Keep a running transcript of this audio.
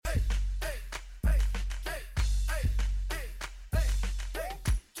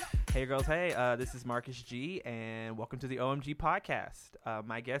Hey girls, hey, this is Marcus G, and welcome to the OMG podcast.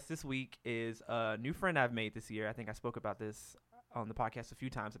 My guest this week is a new friend I've made this year. I think I spoke about this on the podcast a few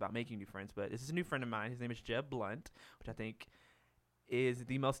times about making new friends, but this is a new friend of mine. His name is Jeb Blount, which I think is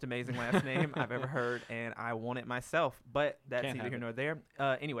the most amazing last name I've ever heard, and I want it myself, but that's neither here nor there.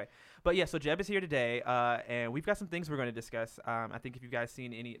 Anyway, but yeah, so Jeb is here today, and we've got some things we're going to discuss. I think if you guys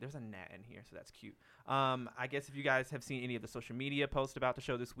seen any, there's a gnat in here, so that's cute. I guess if you guys have seen any of the social media posts about the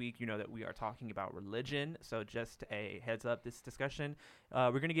show this week, you know that we are talking about religion. So just a heads up, this discussion,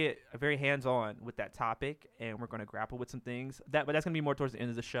 we're going to get very hands-on with that topic, and we're going to grapple with some things. But that's going to be more towards the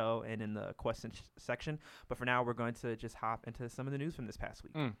end of the show and in the question section. But for now, we're going to just hop into some of the news from this past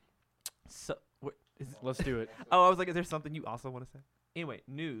week. So let's do it. Oh, I was like, is there something you also want to say? Anyway,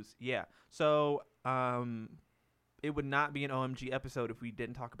 news. Yeah. So, it would not be an OMG episode if we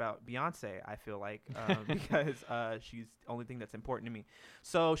didn't talk about Beyonce, I feel like, because she's the only thing that's important to me.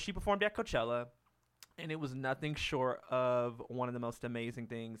 So she performed at Coachella, and it was nothing short of one of the most amazing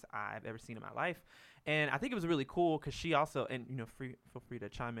things I've ever seen in my life. And I think it was really cool because she also, and feel free to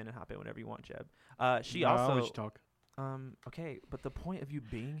chime in and hop in whenever you want, Jeb. She also. I'll let you talk. Okay, but the point of you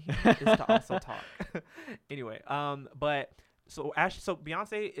being here is to also talk. Anyway, So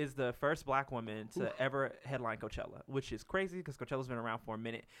Beyonce is the first black woman to ever headline Coachella, which is crazy because Coachella's been around for a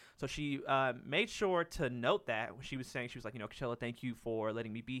minute. So she made sure to note that when she was saying, she was like, Coachella, thank you for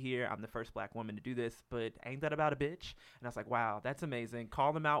letting me be here. I'm the first black woman to do this, but ain't that about a bitch? And I was like, wow, that's amazing.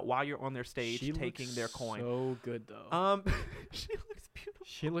 Call them out while you're on their stage taking their coin. So good though. She looks beautiful.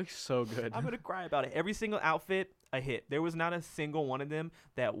 She looks so good. I'm gonna cry about it. Every single outfit, a hit. There was not a single one of them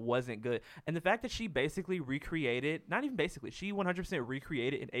that wasn't good. And the fact that she basically recreated, not even basically, she 100%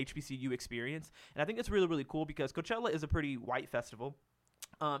 recreated an HBCU experience. And I think it's really, really cool because Coachella is a pretty white festival.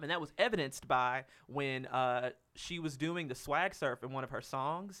 And that was evidenced by when she was doing the swag surf in one of her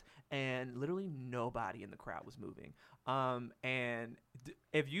songs, and literally nobody in the crowd was moving.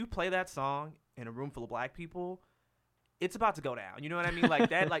 If you play that song in a room full of black people, it's about to go down. You know what I mean?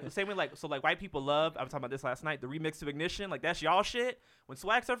 Like that, like the same way, like, so like white people love, I was talking about this last night, the remix of Ignition, like that's y'all shit. When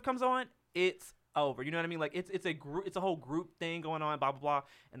Swag Surf comes on, it's over. You know what I mean? Like it's a whole group thing going on, blah, blah, blah.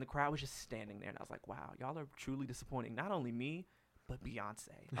 And the crowd was just standing there. And I was like, wow, y'all are truly disappointing. Not only me, but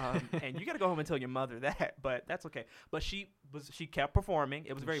Beyonce. And you got to go home and tell your mother that, but that's okay. But she kept performing.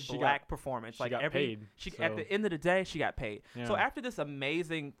 It was a very black performance. She got paid. At the end of the day, she got paid. Yeah. So after this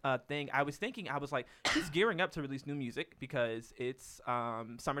amazing thing, I was like, she's gearing up to release new music because it's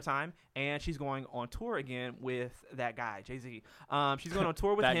summertime, and she's going on tour again with that guy, Jay-Z. She's going on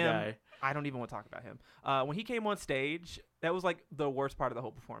tour with him. Guy. I don't even want to talk about him. When he came on stage, that was like the worst part of the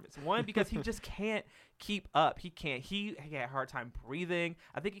whole performance. One, because he just can't keep up. He had a hard time breathing.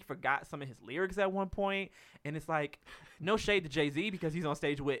 I think he forgot some of his lyrics at one point. And it's like, no shade to Jay-Z because he's on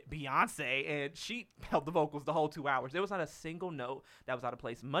stage with Beyonce, and she held the vocals the whole 2 hours. There was not a single note that was out of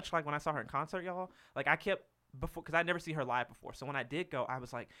place, much like when I saw her in concert, y'all. Like I kept, before, because I'd never seen her live before. So when I did go, I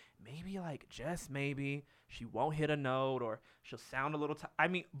was like, maybe she won't hit a note, or she'll sound a little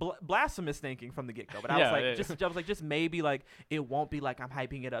blasphemous thinking from the get-go. But I was like, just maybe, like, it won't be like I'm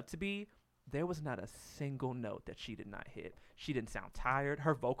hyping it up to be. There was not a single note that she did not hit. She didn't sound tired.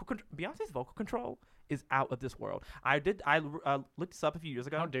 Her Beyonce's vocal control is out of this world. I looked this up a few years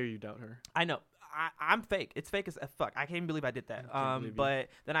ago. How dare you doubt her? I know. I'm fake. It's fake as fuck. I can't even believe I did that. But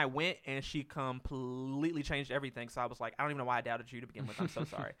then I went, and she completely changed everything. So I was like, I don't even know why I doubted you to begin with. I'm so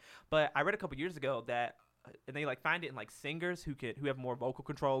sorry. But I read a couple years ago that, and they like find it in like singers who have more vocal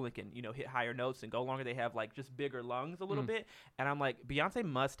control and can hit higher notes and go longer. They have like just bigger lungs a little bit. And I'm like, Beyonce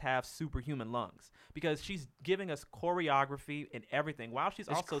must have superhuman lungs because she's giving us choreography and everything while she's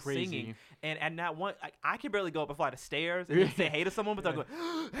also singing. And not one, I can barely go up a flight of stairs and say hey to someone without going,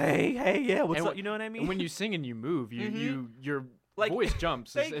 hey, yeah, what's up? You know what I mean? And when you sing and you move, your like, voice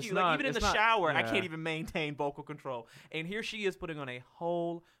jumps. Thank it's you. Not, like even in the shower, yeah. I can't even maintain vocal control. And here she is putting on a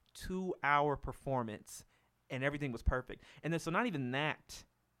whole 2-hour performance. And everything was perfect. And then, so not even that,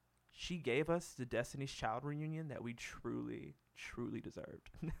 she gave us the Destiny's Child reunion that we truly, truly deserved.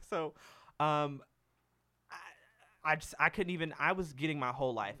 So, I couldn't even, I was getting my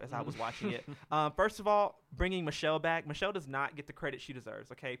whole life as I was watching it. First of all, bringing Michelle back. Michelle does not get the credit she deserves,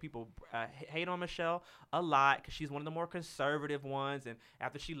 okay? People hate on Michelle a lot because she's one of the more conservative ones. And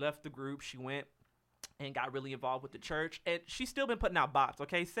after she left the group, she went and got really involved with the church. And she's still been putting out bops,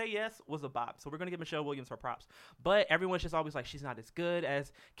 okay? Say Yes was a bop. So we're going to give Michelle Williams her props. But everyone's just always like, she's not as good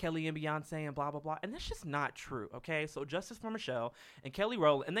as Kelly and Beyonce and blah, blah, blah. And that's just not true, okay? So justice for Michelle and Kelly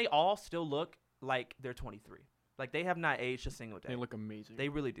Rowland. And they all still look like they're 23. Like, they have not aged a single day. They look amazing. They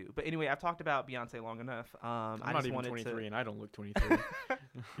really do. But anyway, I've talked about Beyonce long enough. I'm I not just even wanted 23, to... and I don't look 23.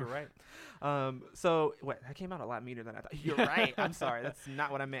 You're right. So, that came out a lot meaner than I thought. You're right. I'm sorry. That's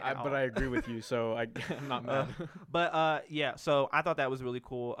not what I meant at all. But I agree with you, so I'm not mad. Yeah, so I thought that was really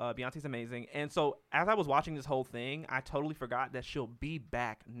cool. Beyonce's amazing. And so as I was watching this whole thing, I totally forgot that she'll be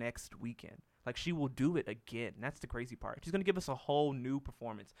back next weekend. Like, she will do it again. That's the crazy part. She's going to give us a whole new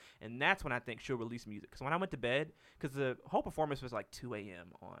performance. And that's when I think she'll release music. Because when I went to bed, because the whole performance was like 2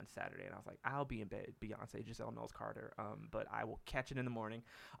 a.m. on Saturday. And I was like, I'll be in bed, Beyonce, Giselle Knowles Carter. But I will catch it in the morning.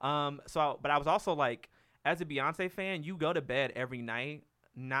 But I was also like, as a Beyonce fan, you go to bed every night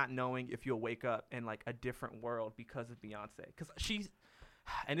not knowing if you'll wake up in like a different world because of Beyonce. Because she's,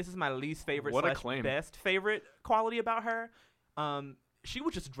 and this is my least favorite / best favorite quality about her. She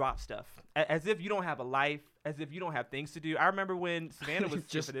would just drop stuff as if you don't have a life, as if you don't have things to do. I remember when Savannah was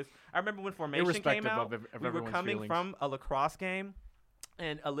just for this. I remember when Formation came out. We were coming from a lacrosse game,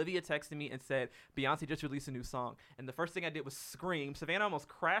 and Olivia texted me and said, Beyonce just released a new song. And the first thing I did was scream. Savannah almost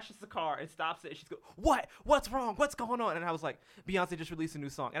crashes the car and stops it. And she's go, what? What's wrong? What's going on? And I was like, Beyonce just released a new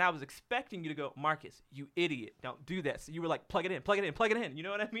song. And I was expecting you to go, Marcus, you idiot. Don't do that. So you were like, plug it in, plug it in, plug it in. You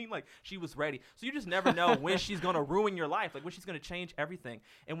know what I mean? Like, she was ready. So you just never know when she's going to ruin your life, like when she's going to change everything.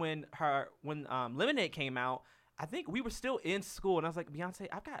 And when Lemonade came out, I think we were still in school, and I was like, Beyonce,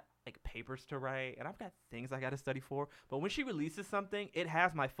 I've got like papers to write, and I've got things I got to study for. But when she releases something, it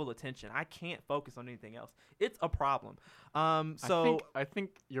has my full attention. I can't focus on anything else. It's a problem. I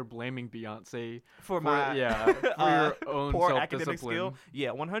think you're blaming Beyonce for your own poor self-discipline. academic skill. Yeah,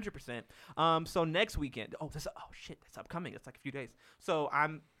 100%. So next weekend, that's upcoming. It's like a few days. So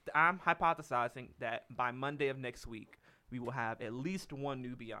I'm hypothesizing that by Monday of next week, we will have at least one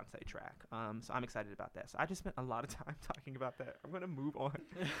new Beyonce track. So I'm excited about that. So I just spent a lot of time talking about that. I'm going to move on.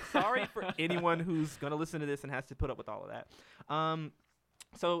 Sorry for anyone who's going to listen to this and has to put up with all of that.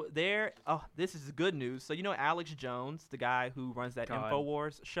 This is good news. So, Alex Jones, the guy who runs that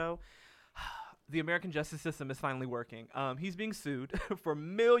InfoWars show, the American justice system is finally working. He's being sued for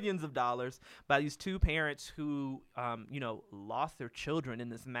millions of dollars by these two parents who, lost their children in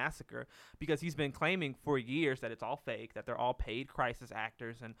this massacre because he's been claiming for years that it's all fake, that they're all paid crisis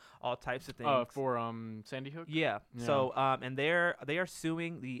actors and all types of things. For Sandy Hook? Yeah. So, and they are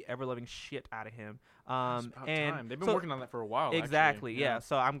suing the ever-loving shit out of him. It's about time. They've been working on that for a while. Exactly. Actually. Yeah.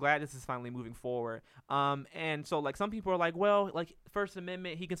 So I'm glad this is finally moving forward. And so like some people are like, well, like First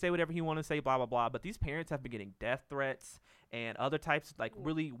Amendment, he can say whatever he want to say, blah blah blah. But these parents have been getting death threats and other types of like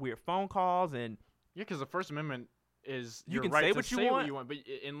really weird phone calls and because the First Amendment is you can right say what you want, but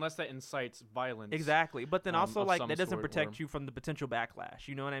unless that incites violence. Exactly. But then also like that doesn't protect you from the potential backlash.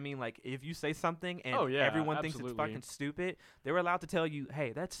 You know what I mean? Like if you say something and everyone thinks it's fucking stupid, they're allowed to tell you,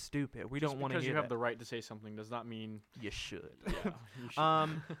 hey, that's stupid. We don't want to hear that. Because you have the right to say something does not mean you should. Yeah, you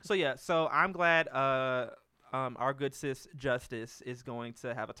should. So I'm glad our good sis Justice is going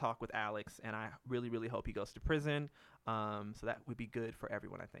to have a talk with Alex, and I really, really hope he goes to prison. So that would be good for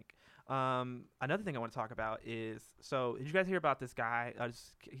everyone, I think. Another thing I want to talk about is, so did you guys hear about this guy?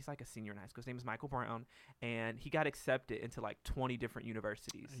 He's like a senior in high school. His name is Michael Brown, and he got accepted into like 20 different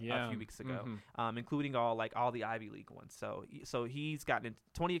universities a few weeks ago, including all the Ivy League ones. So he's gotten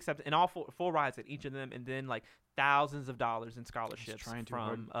 20 accepted, and all full rides at each of them, and then like thousands of dollars in scholarships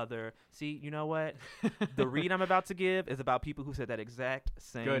from other. See, you know what? The read I'm about to give is about people who said that exact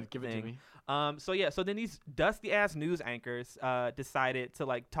same thing. Give it to me. So then these dusty ass news anchors decided to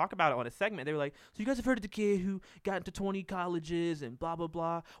like talk about it on a segment. They were like, so you guys have heard of the kid who got into 20 colleges and blah blah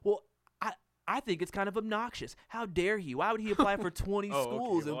blah. Well, I think it's kind of obnoxious. How dare he? Why would he apply for 20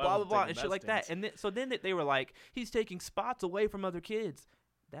 schools and blah blah blah and shit like that? And then they were like, he's taking spots away from other kids.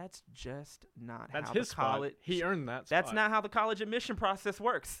 That's just not how the college. He earned that spot. That's not how the college admission process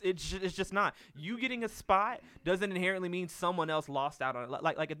works. It's just not. You getting a spot doesn't inherently mean someone else lost out on it.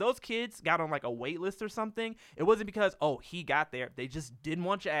 Like if those kids got on like a wait list or something, it wasn't because he got there. They just didn't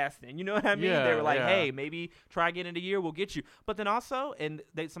want your ass then. You know what I mean? Yeah, they were like, hey, maybe try again in a year. We'll get you. But then also, and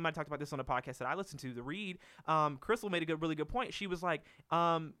somebody talked about this on a podcast that I listened to, The Read. Crystal made a really good point. She was like,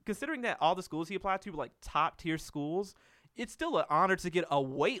 considering that all the schools he applied to were like top tier schools, it's still an honor to get a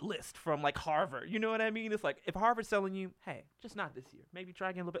wait list from like Harvard. You know what I mean? It's like if Harvard's telling you, hey, just not this year, maybe try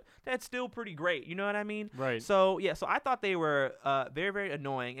again a little bit, that's still pretty great. You know what I mean? Right. So so I thought they were very, very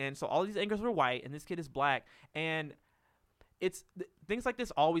annoying. And so all these anchors were white and this kid is black. And things like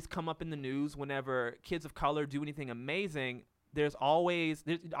this always come up in the news whenever kids of color do anything amazing. there's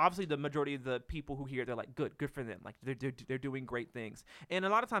obviously the majority of the people who hear, they're like, good for them. Like they're doing great things. And a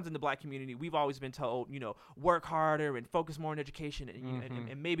lot of times in the Black community, we've always been told, work harder and focus more on education,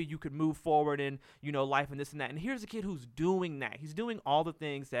 and maybe you could move forward in, life and this and that. And here's a kid who's doing that. He's doing all the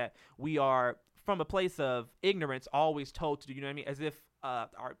things that we are, from a place of ignorance, always told to do. You know what I mean? As if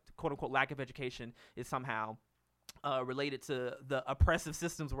our quote unquote lack of education is somehow related to the oppressive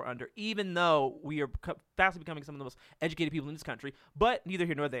systems we're under, even though we are fastly becoming some of the most educated people in this country. But neither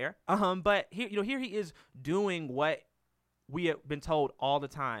here nor there. But here he is doing what we have been told all the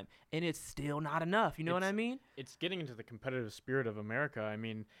time, and it's still not enough. You know what I mean? It's getting into the competitive spirit of America. I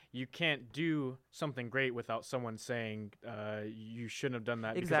mean, you can't do something great without someone saying you shouldn't have done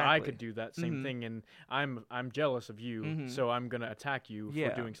that because I could do that same thing, and I'm jealous of you, so I'm gonna attack you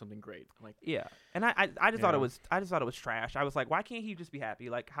for doing something great. Like, and I just thought it was trash. I was like, why can't he just be happy?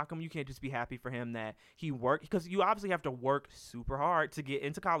 Like, how come you can't just be happy for him that he worked? Because you obviously have to work super hard to get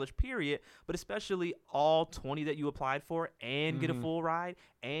into college, period. But especially all 20 that you applied for, and get a full ride,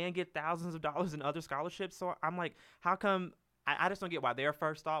 and get thousands of dollars in other scholarships. So I'm like, how come? I just don't get why their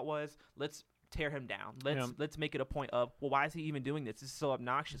first thought was, let's tear him down. Let's make it a point of, well, why is he even doing this? This is so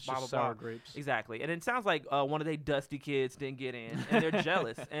obnoxious. Blah blah blah. Sour grapes. Exactly. And it sounds like one of they dusty kids didn't get in, and they're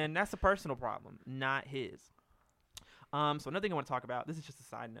jealous, and that's a personal problem, not his. So another thing I want to talk about, this is just a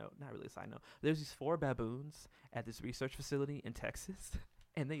side note, not really a side note. There's these 4 baboons at this research facility in Texas.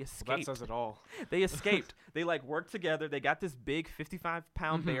 And they escaped. Well, that says it all. They escaped. They worked together. They got this big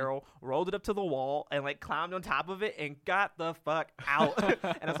 55-pound barrel, rolled it up to the wall, and climbed on top of it and got the fuck out.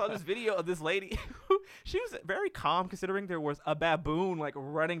 And I saw this video of this lady. She was very calm considering there was a baboon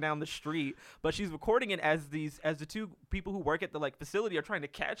running down the street, but she's recording it as the 2 people who work at the facility are trying to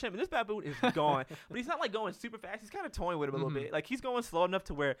catch him. And this baboon is gone, but he's not going super fast. He's kind of toying with him a little bit. He's going slow enough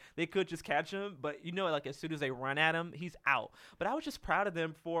to where they could just catch him, but as soon as they run at him, he's out. But I was just proud of them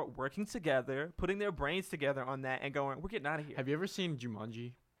for working together, putting their brains together on that, and going, we're getting out of here. Have you ever seen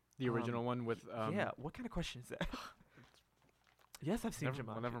Jumanji, the original one with? Yeah. What kind of question is that? Yes, I've seen Jumanji.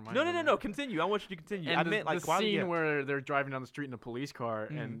 Well, never mind. No. Continue. I want you to continue. And I meant the scene where they're driving down the street in a police car,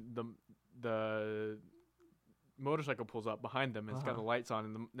 and the motorcycle pulls up behind them, and it's got the lights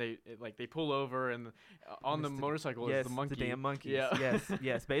on, and they pull over, and on the motorcycle is the monkey. The damn monkey. Yeah.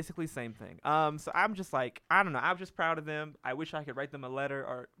 yes, basically same thing. So I'm just I don't know. I'm just proud of them. I wish I could write them a letter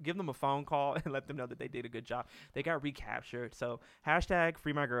or give them a phone call and let them know that they did a good job. They got recaptured. So #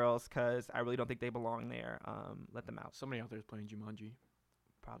 free my girls, because I really don't think they belong there. Let them out. Somebody out there is playing Jumanji.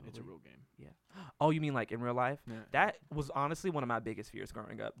 Probably. It's a real game. Yeah. Oh, you mean in real life? Yeah. That was honestly one of my biggest fears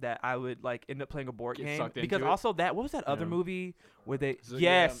growing up, that I would end up playing a board game. Because into also what was that other movie where they?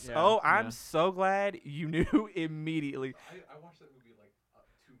 Yes. Yeah. Oh, I'm so glad you knew immediately. I watched that movie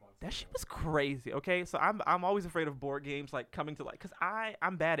 2 months ago. That shit was crazy. Okay, so I'm always afraid of board games coming to life, because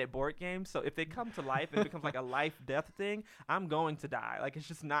I'm bad at board games. So if they come to life and it becomes a life death thing, I'm going to die. It's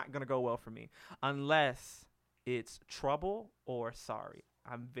just not gonna go well for me unless it's Trouble or Sorry.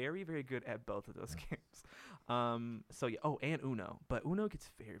 I'm very, very good at both of those games. So yeah. Oh, and Uno, but Uno gets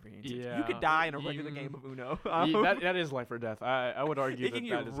very, very intense. Yeah. You could die in a regular game of Uno. That is life or death. I would argue it can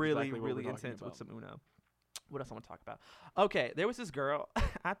get really, exactly really intense with some Uno. What else I want to talk about? Okay, there was this girl.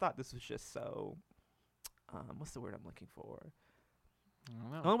 I thought this was just so. What's the word I'm looking for? I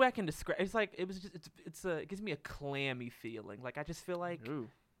don't know. The only way I can describe it gives me a clammy feeling. I just feel like. Ooh.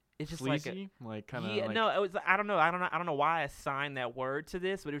 It's just Sleazy? No, it was. I don't know why I assigned that word to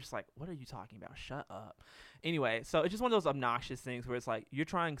this, but it was just what are you talking about? Shut up. Anyway, so it's just one of those obnoxious things where it's you're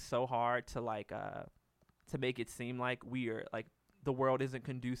trying so hard to to make it seem like we are the world isn't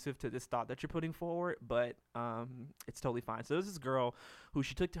conducive to this thought that you're putting forward, but it's totally fine. So there's this girl who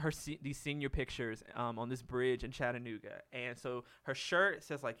she took these senior pictures on this bridge in Chattanooga, and so her shirt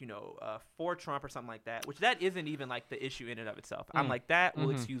says for Trump or something like that, which that isn't even the issue in and of itself. I'm like, that will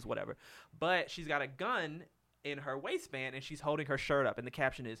excuse whatever, but she's got a gun in her waistband and she's holding her shirt up, and the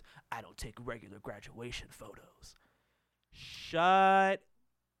caption is, "I don't take regular graduation photos." Shut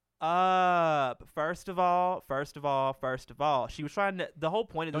up. First of all, she was trying to. The whole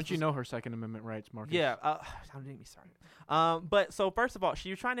point of this. Don't you know her Second Amendment rights, Marcus? Yeah. Don't get me started. But so first of all,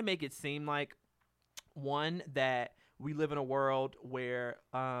 she was trying to make it seem like, one, that we live in a world where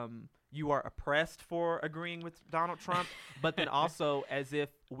you are oppressed for agreeing with Donald Trump, but then also as if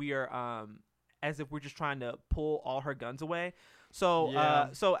we're just trying to pull all her guns away. So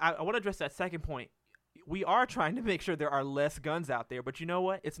I want to address that second point. We are trying to make sure there are less guns out there, but you know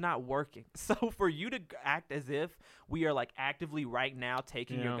what? It's not working. So for you to act as if we are actively right now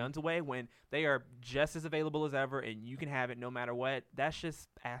taking your guns away when they are just as available as ever and you can have it no matter what, that's just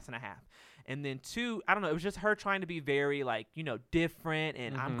ass and a half. And then 2, I don't know, it was just her trying to be very like, different,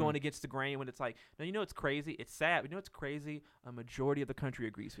 and I'm going against the grain, when it's like, no, it's crazy. It's sad. It's crazy. A majority of the country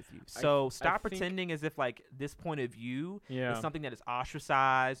agrees with you. So stop pretending as if like this point of view is something that is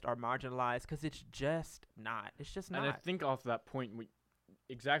ostracized or marginalized, because it's just not. It's just not. And I think off that point,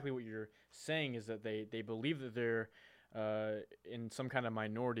 exactly what you're saying is that they believe that they're in some kind of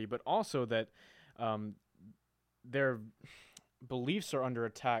minority, but also that their beliefs are under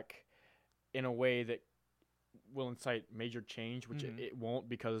attack in a way that will incite major change, which it won't,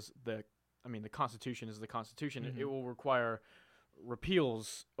 because the Constitution is the Constitution. It will require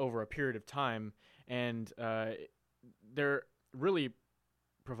repeals over a period of time, and they're really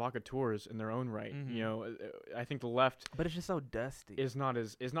provocateurs in their own right. I think the left, but it's just so dusty, is not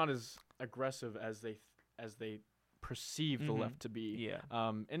as aggressive as they perceive the left to be.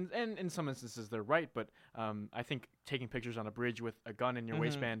 And in some instances they're right, but I think taking pictures on a bridge with a gun in your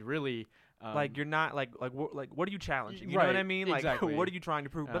waistband really like you're not like what are you challenging? You know what I mean? Exactly. Like what are you trying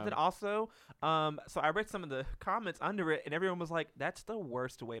to prove? But then also, so I read some of the comments under it, and everyone was like, "That's the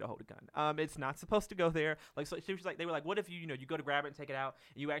worst way to hold a gun. It's not supposed to go there." Like, so she was like, they were like, "What if you go to grab it and take it out,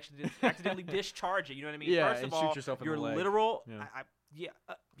 and you actually accidentally discharge it?" You know what I mean? Yeah, First of and all, shoot yourself in you're the leg. literal. Yeah.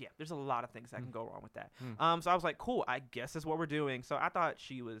 There's a lot of things that can go wrong with that. So I was like, cool. I guess that's what we're doing. So I thought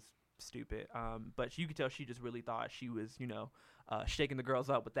she was stupid. But you could tell she just really thought she was, shaking the girls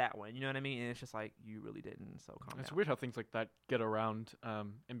up with that one. You know what I mean? And it's just like, you really didn't. So calm down. It's weird how things like that get around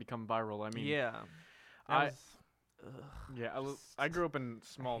and become viral. I mean, I grew up in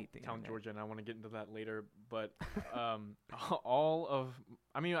small town Georgia, and I want to get into that later. But I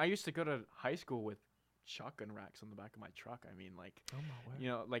used to go to high school with shotgun racks on the back of my truck. I mean, like, oh my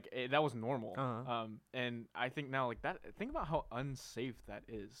word. That was normal. And I think now, like, that, think about how unsafe that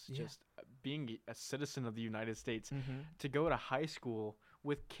is. Just being a citizen of the United States, to go to high school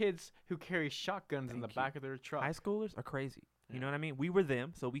with kids who carry shotguns in the back of their truck. High schoolers are crazy. You know what I mean? We were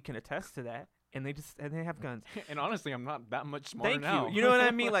them, so we can attest to that. And they have guns. And honestly, I'm not that much smarter now. Thank you. You know what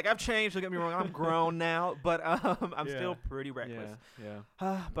I mean? Like, I've changed. Don't get me wrong. I'm grown now, but I'm still pretty reckless.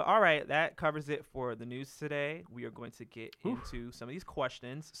 But all right, that covers it for the news today. We are going to get into some of these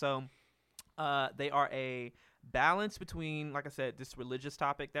questions. So they are a balance between, like I said, this religious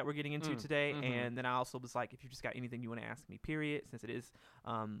topic that we're getting into today, and then I also was like, if you just got anything you want to ask me, period, since it is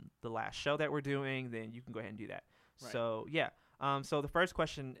the last show that we're doing, then you can go ahead and do that. Right. So, yeah. So the first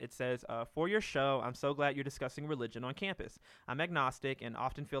question, it says, for your show, I'm so glad you're discussing religion on campus. I'm agnostic and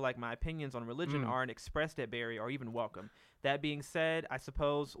often feel like my opinions on religion aren't expressed at Berry or even welcome. That being said, I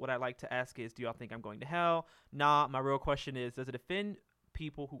suppose what I'd like to ask is, do y'all think I'm going to hell? Nah, my real question is, does it offend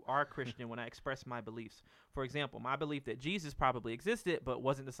people who are Christian when I express my beliefs? For example, my belief that Jesus probably existed but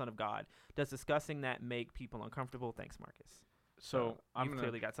wasn't the Son of God. Does discussing that make people uncomfortable? Thanks, Marcus. So you've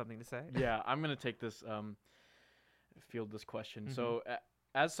clearly got something to say. Yeah, I'm going to take this field this question. So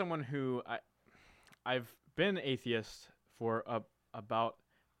as someone who I've been atheist for about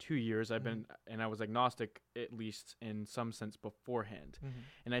 2 years, I was agnostic at least in some sense beforehand.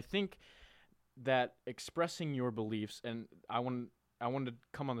 And I think that expressing your beliefs, and I wanted to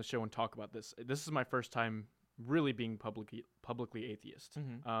come on the show and talk about this. This is my first time really being publicly atheist.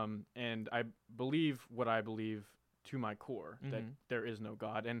 And I believe what I believe to my core, that there is no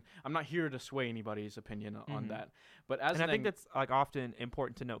God, and I'm not here to sway anybody's opinion on that. But I think that's like often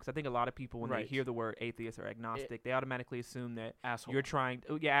important to know, because I think a lot of people, when they hear the word atheist or agnostic, they automatically assume that you're trying,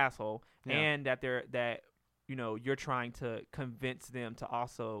 and that you're trying to convince them to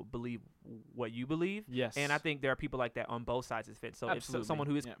also believe what you believe. Yes. And I think there are people like that on both sides of the fence. So Absolutely. if someone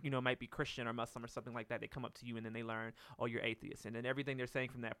who is, might be Christian or Muslim or something like that, they come up to you and then they learn, oh, you're atheist. And then everything they're saying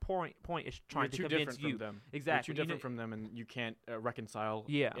from that point is trying to convince you. From them. Exactly. You're too different from them, and you can't reconcile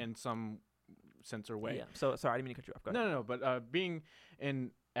in some sense or way. Yeah. So, sorry, I didn't mean to cut you off. Go ahead. No, but being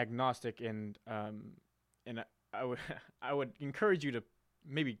an agnostic, and I would encourage you to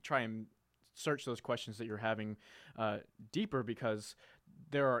maybe try and search those questions that you're having deeper, because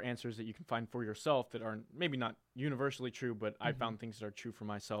there are answers that you can find for yourself that are maybe not universally true, but I found things that are true for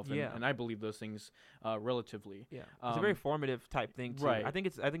myself, and I believe those things relatively. Yeah, it's a very formative type thing too. Right. I think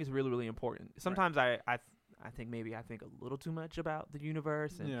it's really, really important. Sometimes I think a little too much about the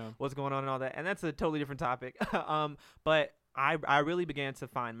universe and what's going on and all that, and that's a totally different topic. But I really began to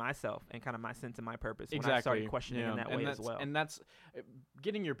find myself and kind of my sense and my purpose when I started questioning in that way as well. And that's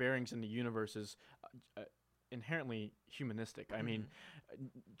getting your bearings in the universe is inherently humanistic. I mean,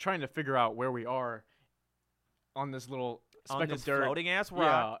 trying to figure out where we are on this little speck of dirt, floating ass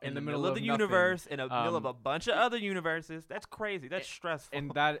rock in the middle of the universe, in the middle of a bunch of other universes. That's crazy. That's stressful.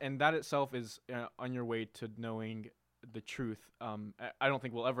 And that itself is on your way to knowing the truth. I don't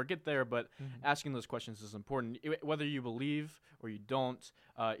think we'll ever get there, but asking those questions is important. Whether you believe or you don't,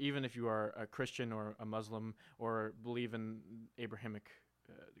 even if you are a Christian or a Muslim or believe in Abrahamic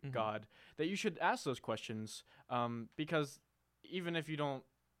God, that you should ask those questions, because even if you don't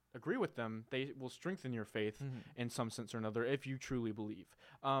agree with them, they will strengthen your faith in some sense or another if you truly believe.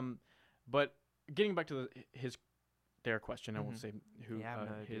 But getting back to their question, I won't say who,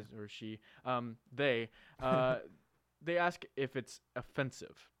 his or she, they ask if it's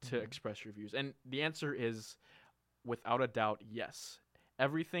offensive to express your views. And the answer is, without a doubt, yes.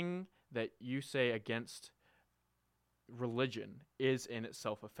 Everything that you say against religion is in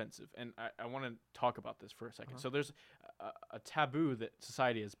itself offensive. And I want to talk about this for a second. So there's a taboo that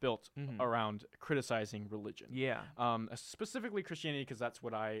society has built around criticizing religion. Yeah. Specifically Christianity, because that's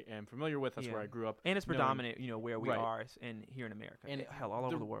what I am familiar with. That's where I grew up. And it's predominant, where we are here in America. And hell, all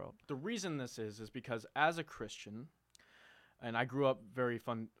over the world. The reason this is because as a Christian, and I grew up very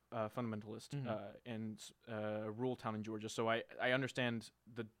fundamentalist in a rural town in Georgia, so I understand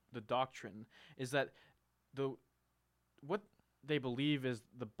the doctrine is that what they believe is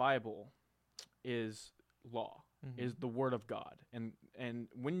the Bible is law, is the Word of God, and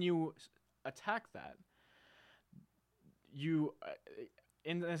when you attack that, you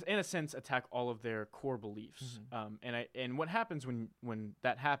in a sense attack all of their core beliefs. And what happens when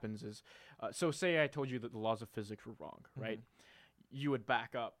that happens is, so say I told you that the laws of physics were wrong, right? You would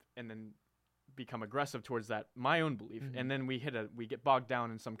back up and then become aggressive towards that, my own belief, and then we get bogged down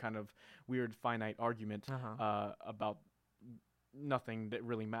in some kind of weird finite argument about nothing that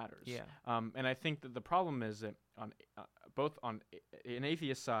really matters. And I think that the problem is that on both on an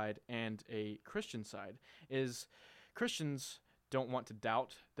atheist side and a Christian side is Christians don't want to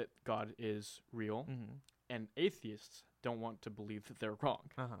doubt that God is real, and atheists don't want to believe that they're wrong.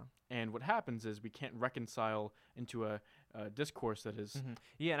 And what happens is we can't reconcile into a discourse that is and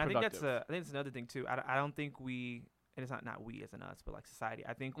productive. I think that's another thing too. I don't think we, and it's not we as in us, but like society,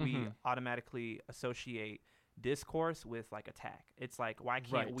 I think we automatically associate discourse with like attack. It's like, why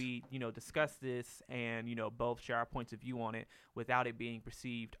can't we discuss this and both share our points of view on it without it being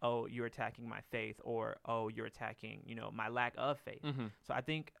perceived, oh, you're attacking my faith, or oh, you're attacking my lack of faith. So I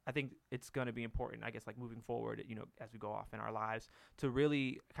think it's going to be important, I guess, like moving forward, as we go off in our lives, to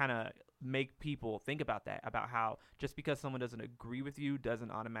really kind of make people think about that, about how just because someone doesn't agree with you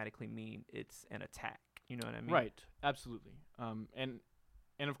doesn't automatically mean it's an attack. You know what I mean? Right. Absolutely. And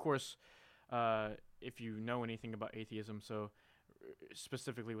of course, if you know anything about atheism, so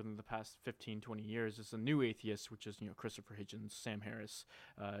specifically within the past 15, 20 years, it's a new atheist, which is, Christopher Hitchens, Sam Harris,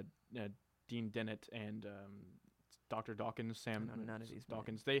 Dean Dennett, and Dr. Dawkins, none of these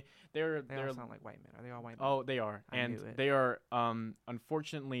Dawkins. Men. They all sound like white men. Are they all white men? Oh, they are. And they are,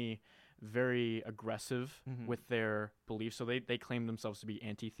 unfortunately, very aggressive with their beliefs. So they claim themselves to be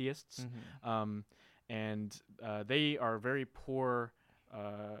anti-theists. And they are very poor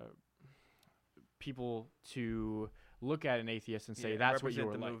people to look at an atheist and say that's what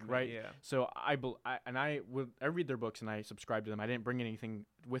you're like, right? So I read their books and I subscribe to them. I didn't bring anything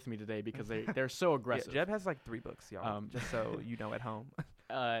with me today because they're so aggressive. Jeb has like 3 books, y'all, just so you know at home.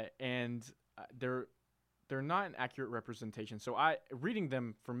 And they're not an accurate representation. So reading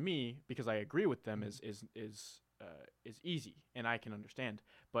them for me, because I agree with them, is easy and I can understand.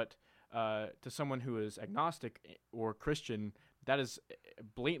 But to someone who is agnostic or Christian, that is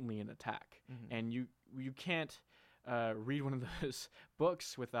blatantly an attack. And you can't read one of those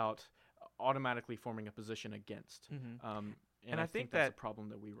books without automatically forming a position against. And I think that's a problem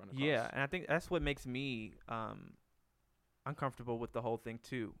that we run across. Yeah, and I think that's what makes me uncomfortable with the whole thing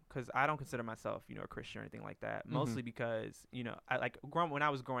too, because I don't consider myself, a Christian or anything like that. Mostly because, I like when I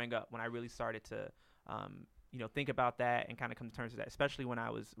was growing up, when I really started to, think about that and kind of come to terms with that, especially when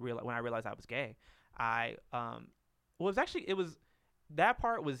I realized I was gay. That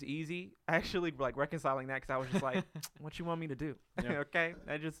part was easy, actually, like reconciling that, because I was just like, what you want me to do? Okay,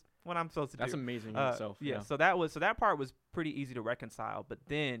 that's just what I'm supposed to do. That's amazing in itself. So that part was pretty easy to reconcile. But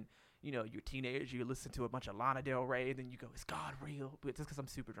then, you're a teenager, you listen to a bunch of Lana Del Rey, then you go, is God real? But just because I'm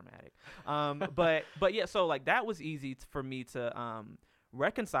super dramatic. But yeah, so like that was easy for me to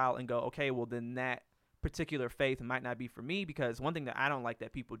reconcile and go, okay, well then that particular faith might not be for me, because one thing that I don't like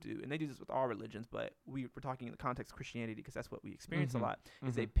that people do, and they do this with all religions, but we're talking in the context of Christianity because that's what we experience a lot,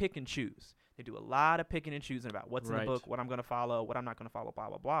 is they pick and choose. They do a lot of picking and choosing about what's in the book, what I'm going to follow, what I'm not going to follow, blah,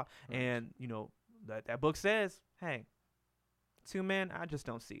 blah, blah. And, that book says, hey, 2 men, I just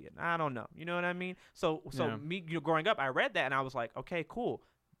don't see it. I don't know. You know what I mean? So me, growing up, I read that and I was like, okay, cool.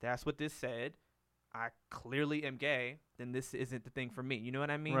 That's what this said. I clearly am gay, then this isn't the thing for me. You know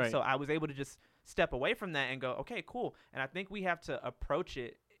what I mean? Right. So I was able to just step away from that and go, okay, cool. And I think we have to approach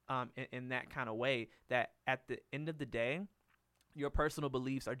it in that kind of way, that at the end of the day, your personal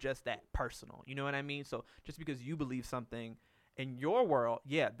beliefs are just that, personal. You know what I mean? So just because you believe something in your world,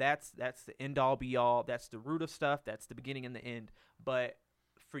 yeah, that's the end all be all. That's the root of stuff. That's the beginning and the end. But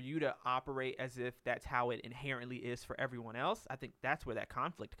for you to operate as if that's how it inherently is for everyone else, I think that's where that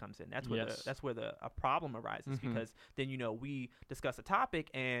conflict comes in. That's where a problem arises, because then, you know, we discuss a topic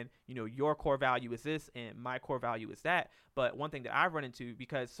and, you know, your core value is this and my core value is that. But one thing that I've run into,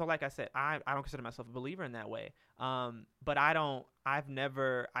 because, so like I said, I don't consider myself a believer in that way. But I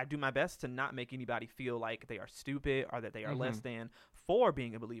do my best to not make anybody feel like they are stupid or that they are less than for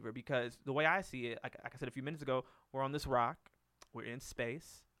being a believer, because the way I see it, like I said a few minutes ago, we're on this rock. We're in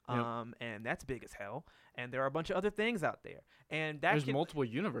space, and that's big as hell. And there are a bunch of other things out there, and there's multiple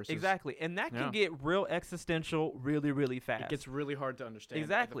universes. Exactly, and that can get real existential really, really fast. It gets really hard to understand.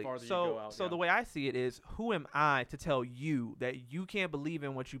 Exactly. The farther you go out, so the way I see it is, who am I to tell you that you can't believe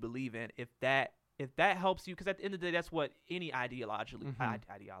in what you believe in? If that helps you, because at the end of the day, that's what any ideology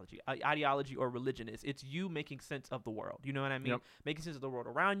or religion is. It's you making sense of the world. You know what I mean? Yep. Making sense of the world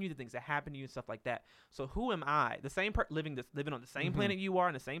around you, the things that happen to you, and stuff like that. So who am I, the same living on the same planet you are,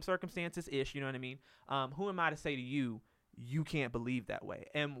 in the same circumstances ish? You know what I mean? Who am I to say to you, you can't believe that way?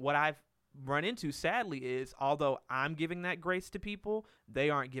 And what I've run into, sadly, is although I'm giving that grace to people, they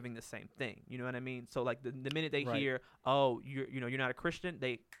aren't giving the same thing. You know what I mean? So like the minute they hear, oh, you're not a Christian,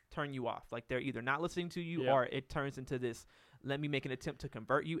 they turn you off. Like they're either not listening to you, or it turns into this, let me make an attempt to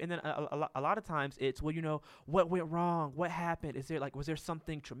convert you. And then a lot of times it's, well, you know, what went wrong? What happened? Was there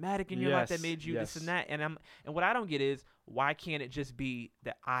something traumatic in your life that made you this and that? And what I don't get is, why can't it just be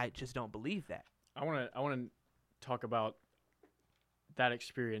that I just don't believe that? I want to talk about that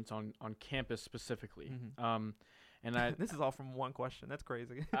experience on campus specifically. And this is all from one question. That's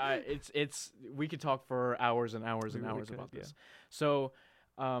crazy. It's we could talk for hours and hours and hours about this. So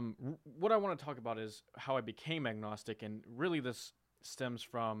what I want to talk about is how I became agnostic, and really this stems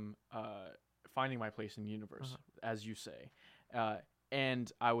from finding my place in the universe, as you say.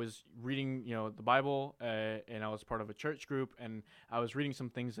 And I was reading, you know, the Bible, and I was part of a church group, and I was reading some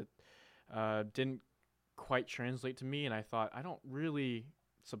things that didn't quite translate to me, and I thought, I don't really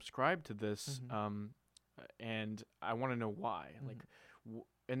subscribe to this, and I want to know why.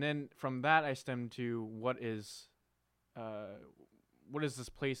 And then from that I stemmed to what is this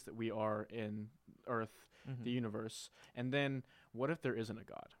place that we are in, Earth, the universe, and then what if there isn't a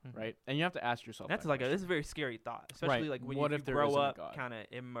God, right? And you have to ask yourself that's this is a very scary thought, especially like when you grow up kind of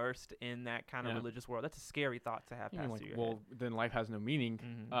immersed in that kind of religious world. That's a scary thought to have pass through your head. Then life has no meaning,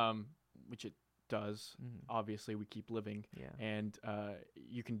 which it does. Obviously we keep living, and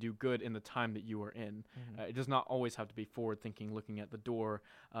you can do good in the time that you are in. It does not always have to be forward thinking, looking at the door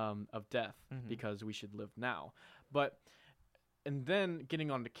of death, because we should live now. And then getting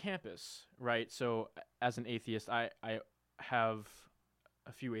onto campus, right? So as an atheist, I have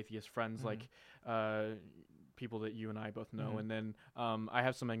a few atheist friends, like people that you and I both know, and then I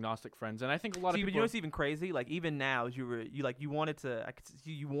have some agnostic friends, and I think a lot of people. But you know what's even crazy? Like even now, you wanted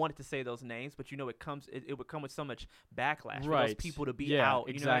to say those names, but you know it would come with so much backlash for those people to be out.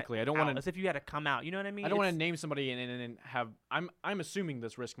 Exactly. You know, I don't want to. As if you had to come out. You know what I mean? I don't want to name somebody and have. I'm assuming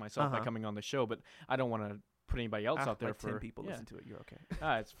this risk myself by coming on the show, but I don't want to put anybody else out there like for 10 people listen to it. You're okay.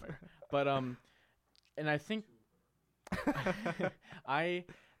 It's fair. But and I think I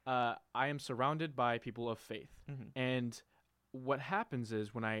am surrounded by people of faith, and what happens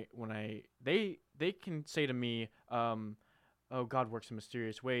is when they can say to me, oh, God works in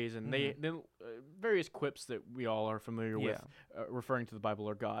mysterious ways, and they various quips that we all are familiar with, referring to the Bible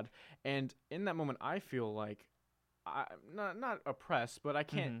or God, and in that moment I feel like I'm not oppressed, but I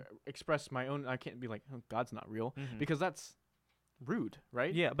can't express my own. I can't be like, oh, God's not real, because that's rude,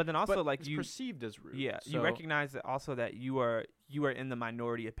 right? Yeah, but then also like it's perceived as rude. Yeah, so you recognize that also that you are in the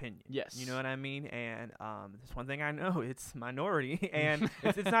minority opinion. Yes, you know what I mean. And there's one thing I know: it's minority, and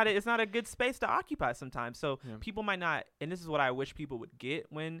it's not a good space to occupy sometimes. So people might not, and this is what I wish people would get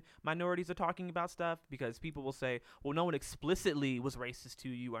when minorities are talking about stuff, because people will say, "Well, no one explicitly was racist to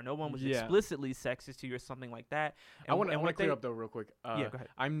you, or no one was explicitly sexist to you, or something like that." And I want to clear up though real quick. Go ahead.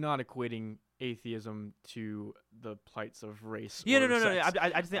 I'm not equating atheism to the plights of race. Yeah, no.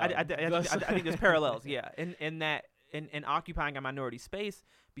 I think there's parallels. Yeah, in that in occupying a minority space,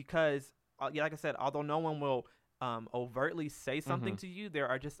 because like I said, although no one will overtly say something to you, there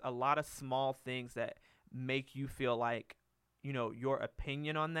are just a lot of small things that make you feel like, you know, your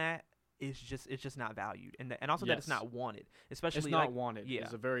opinion on that it's just not valued, and also that it's not wanted, especially it's not wanted. Yeah,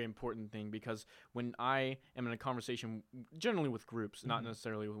 is a very important thing, because when I am in a conversation, generally with groups, not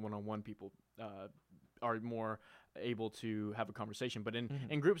necessarily with one-on-one people, are more able to have a conversation. But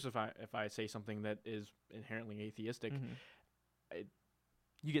in groups, if I say something that is inherently atheistic,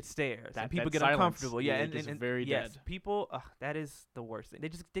 you get stares and people get uncomfortable. Yeah, and very dead. People, that is the worst thing.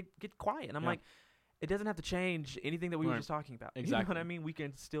 They get quiet, and I'm like, it doesn't have to change anything that we were just talking about. Exactly. You know what I mean? We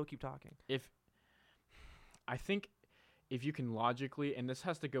can still keep talking. I think if you can logically, and this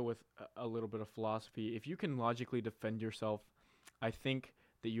has to go with a little bit of philosophy, if you can logically defend yourself, I think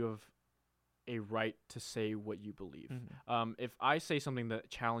that you have a right to say what you believe. If I say something that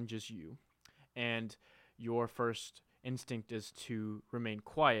challenges you, and your first instinct is to remain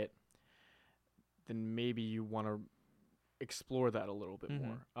quiet, then maybe you want to explore that a little bit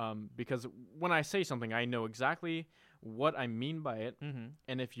more, because when I say something, I know exactly what I mean by it,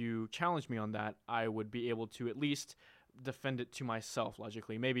 and if you challenge me on that, I would be able to at least defend it to myself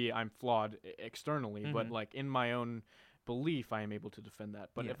logically. Maybe I'm flawed externally, but like in my own belief, I am able to defend that.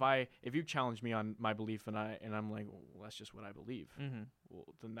 But if you challenge me on my belief, and I'm like, well, that's just what I believe, well,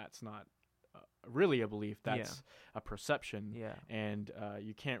 then that's not really a belief. That's a perception, and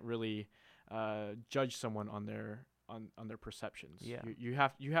you can't really judge someone on their perceptions. You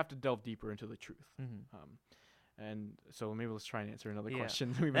have to delve deeper into the truth. And so maybe let's try and answer another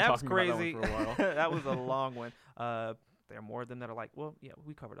question. We've been talking about that one for a while. That was a long one. There are more of them that are like, well, yeah,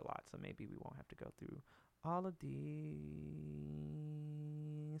 we covered a lot, so maybe we won't have to go through all of these.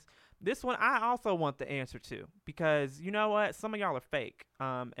 This one I also want the answer to, because you know what? Some of y'all are fake.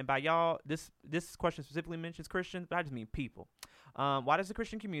 And by y'all, this question specifically mentions Christians, but I just mean people. Why does the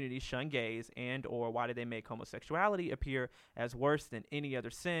Christian community shun gays, and or why do they make homosexuality appear as worse than any other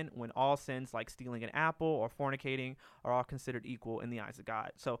sin, when all sins like stealing an apple or fornicating are all considered equal in the eyes of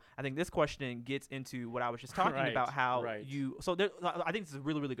God? So I think this question gets into what I was just talking about, how you. So I think this is a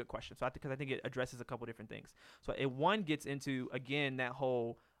really, really good question. So because I think it addresses a couple different things. So one gets into, again, that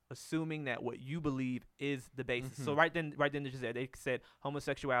whole assuming that what you believe is the basis. So right then they said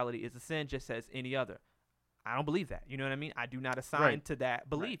homosexuality is a sin just as any other. I don't believe that. You know what I mean? I do not assign to that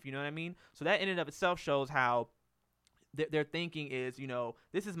belief. You know what I mean? So that in and of itself shows how their thinking is,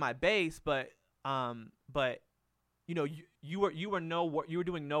 this is my base, but you were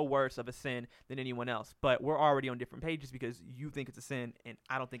doing no worse of a sin than anyone else. But we're already on different pages because you think it's a sin, and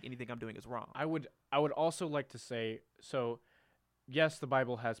I don't think anything I'm doing is wrong. I would also like to say, so yes, the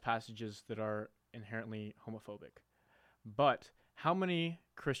Bible has passages that are inherently homophobic, but how many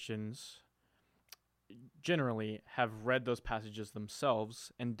Christians generally have read those passages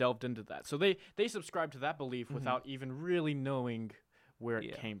themselves and delved into that? So they subscribe to that belief without even really knowing where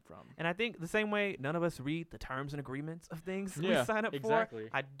it came from. And I think the same way none of us read the terms and agreements of things we sign up for.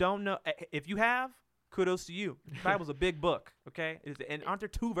 I don't know. If you have, kudos to you. The Bible's a big book, okay? And aren't there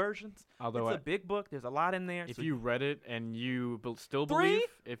 2 versions? Although it's a big book. There's a lot in there. If you read it and you still believe,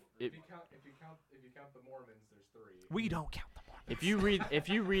 if you count the Mormons, there's 3. We don't count the Mormons. If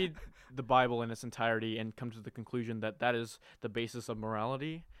you read the Bible in its entirety and come to the conclusion that is the basis of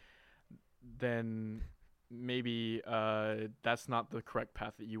morality, then maybe that's not the correct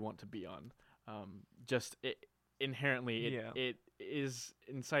path that you want to be on. It is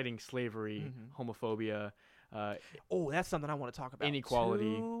inciting slavery, homophobia. That's something I want to talk about.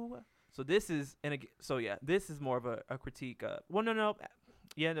 Inequality. Too. So this is this is more of a critique.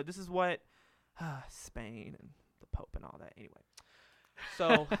 This is what Spain and the Pope and all that. Anyway.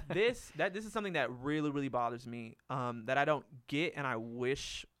 So this is something that really, really bothers me, that I don't get, and I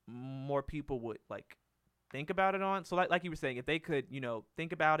wish more people would think about it on. So like you were saying, if they could,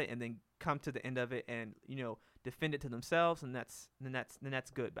 think about it and then come to the end of it and, defend it to themselves, and then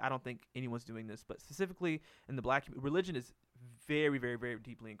that's good. But I don't think anyone's doing this. But specifically in the black religion is very, very, very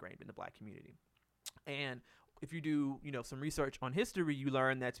deeply ingrained in the black community. And if you do, some research on history, you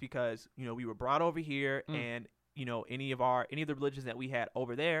learn that's because, we were brought over here and any of the religions that we had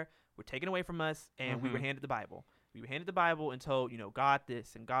over there were taken away from us, and we were handed the Bible. We were handed the Bible and told, God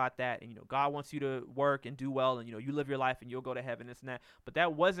this and God that, and, God wants you to work and do well, and, you live your life and you'll go to heaven, this and that. But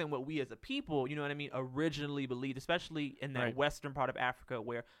that wasn't what we as a people, originally believed, especially in that western part of Africa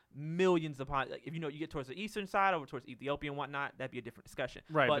where millions upon, if, you get towards the eastern side, over towards Ethiopia and whatnot, that'd be a different discussion.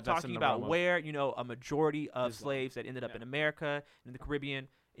 Right, but talking about where, a majority of slaves that ended up in America, in the Caribbean,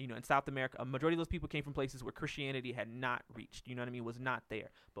 in South America, a majority of those people came from places where Christianity had not reached, was not there.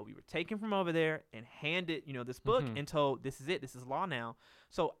 But we were taken from over there and handed, this book and told, this is it, this is law now.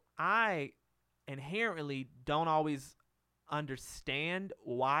 So I inherently don't always understand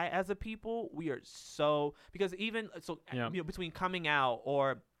why as a people we are so, because even, between coming out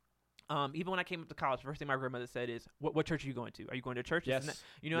or Even when I came up to college, the first thing my grandmother said is, what church are you going to? Are you going to church? Yes.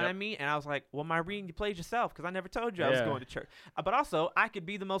 You know what I mean? And I was like, well, Myrene, you played yourself because I never told you I was going to church. But also, I could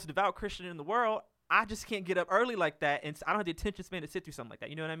be the most devout Christian in the world. I just can't get up early like that, and I don't have the attention span to sit through something like that.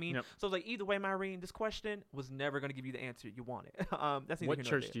 You know what I mean? Yep. So it's like, either way, Myrene, this question was never going to give you the answer you wanted. That's what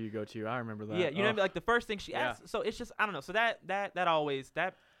church do you go to? I remember that. Yeah, you know what I mean? Like the first thing she asked. So it's just, I don't know. So that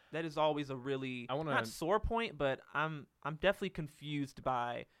is always a really not sore point, but I'm definitely confused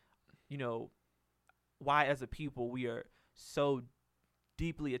by, why as a people we are so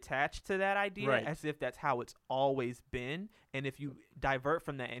deeply attached to that idea, as if that's how it's always been, and if you divert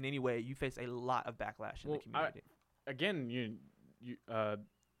from that in any way, you face a lot of backlash in the community.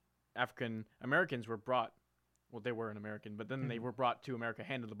 African Americans were brought. Well, they were an American, but then they were brought to America,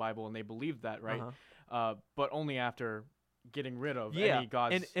 handed the Bible, and they believed that, right? But only after getting rid of any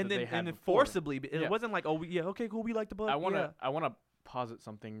gods and they had then before. Forcibly. It wasn't like, okay, cool, we like the book. I want to posit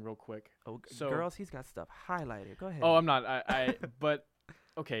something real quick. Oh, so, girls, he's got stuff highlighted. Go ahead. Oh, I'm not. But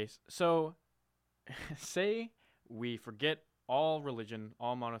okay. So, say we forget all religion,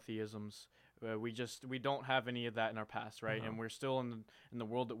 all monotheisms. We don't have any of that in our past, right? And we're still in the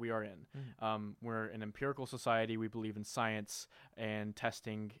world that we are in. We're an empirical society. We believe in science and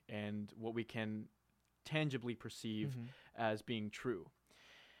testing and what we can tangibly perceive as being true.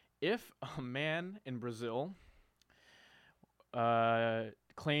 If a man in Brazil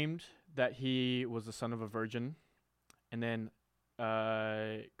claimed that he was the son of a virgin and then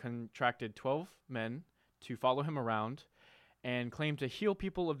contracted 12 men to follow him around and claimed to heal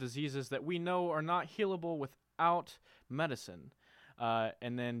people of diseases that we know are not healable without medicine,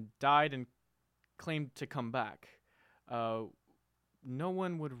 and then died and claimed to come back, no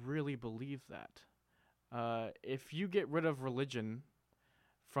one would really believe that. If you get rid of religion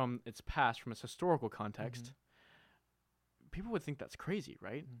from its past, from its historical context, people would think that's crazy,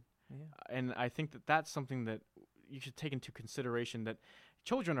 right? Yeah. And I think that that's something that you should take into consideration, that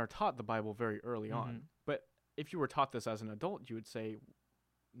children are taught the Bible very early on. But if you were taught this as an adult, you would say,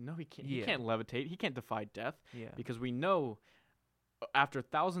 no, he can't. He can't levitate. He can't defy death. Yeah. Because we know after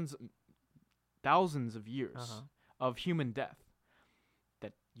thousands of years of human death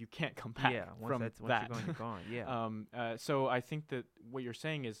that you can't come back from that. Once you're gone, yeah. So I think that what you're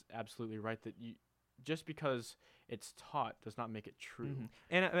saying is absolutely right, that you, just because it's taught does not make it true.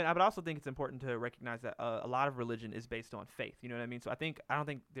 And I would also think it's important to recognize that a lot of religion is based on faith. You know what I mean? So I don't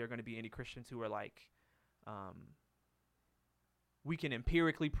think there are going to be any Christians who are like, we can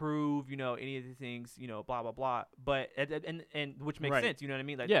empirically prove, any of these things, blah, blah, blah. But, and which makes sense, you know what I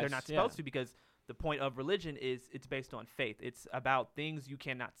mean? Like, they're not supposed to, because the point of religion is it's based on faith. It's about things you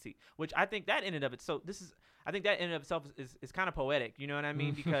cannot see, which I think that in and of itself, I think that in and of itself is kind of poetic, you know what I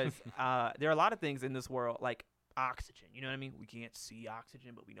mean? Because there are a lot of things in this world, like oxygen, you know what I mean? We can't see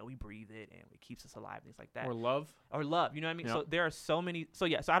oxygen, but we know we breathe it and it keeps us alive, things like that. Or love, you know what I mean? Yep. So there are so many. So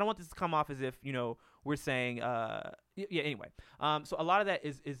I don't want this to come off as if, we're saying, anyway. So a lot of that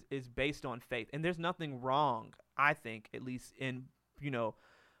is based on faith, and there's nothing wrong, I think, at least in,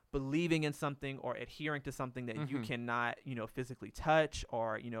 believing in something or adhering to something that you cannot, physically touch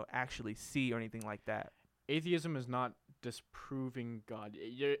or, actually see or anything like that. Atheism is not disproving God.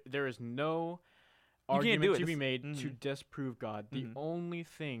 There is no argument to be made to disprove God. The only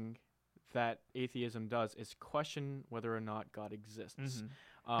thing that atheism does is question whether or not God exists.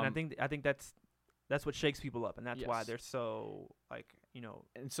 And I think that's what shakes people up, and that's why they're so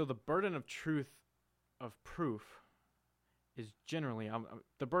And so the burden of proof is generally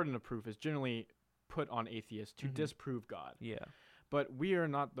the burden of proof is generally put on atheists to disprove God. Yeah. But we are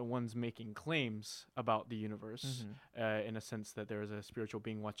not the ones making claims about the universe, in a sense that there is a spiritual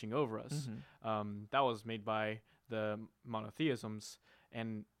being watching over us. That was made by the monotheisms,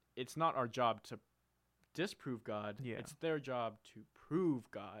 and it's not our job to disprove God. Yeah. It's their job to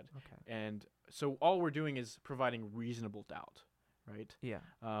prove God. Okay. And so all we're doing is providing reasonable doubt, right? Yeah.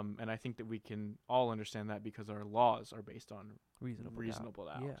 And I think that we can all understand that because our laws are based on reasonable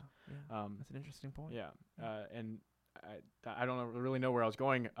doubt. Yeah. That's an interesting point. Yeah. And I don't really know where I was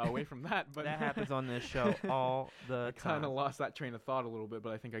going away from that, but that happens on this show all the time. I kind of lost that train of thought a little bit,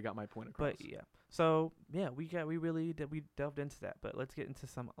 but I think I got my point across. But so we delved into that, but let's get into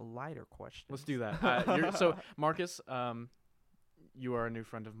some lighter questions. Let's do that. So Marcus, you are a new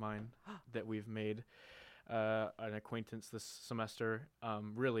friend of mine that we've made an acquaintance this semester,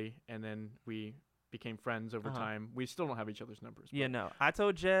 really, and then we became friends over time. We still don't have each other's numbers. Yeah, no. I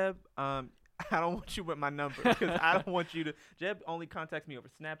told Jeb, I don't want you with my number because I don't want you to. Jeb only contacts me over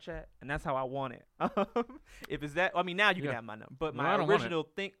Snapchat, and that's how I want it. If it's that, now you can have my number. But my original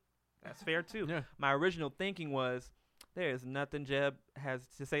that's fair too. Yeah. My original thinking was, There is nothing Jeb has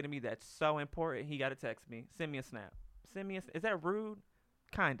to say to me that's so important. He got to text me. Send me a snap. Is that rude?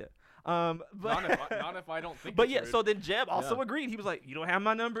 Kinda. But not if I don't think. But it's yeah, rude. so then Jeb also agreed. He was like, "You don't have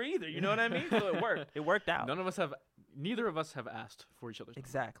my number either." You know what I mean? So it worked. It worked out. Neither of us have asked for each other's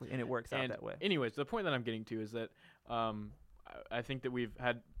exactly, and it works out that way. Anyways, the point that I'm getting to is that I think that we've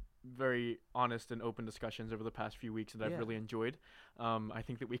had very honest and open discussions over the past few weeks that I've really enjoyed. I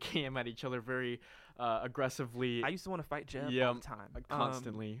think that we came at each other very aggressively. I used to want to fight Jeb all the time.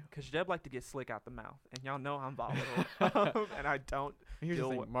 Constantly. Because Jeb liked to get slick out the mouth. And y'all know I'm volatile. And I don't. Here's the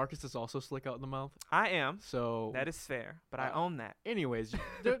thing. Marcus is also slick out in the mouth. I am. So that is fair. But I own that. Anyways,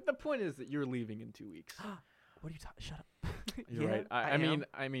 the point is that you're leaving in 2 weeks. What are you talking? Shut up. You're right.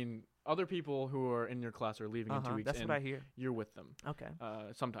 I mean, other people who are in your class are leaving in 2 weeks. That's what I hear. You're with them. Okay.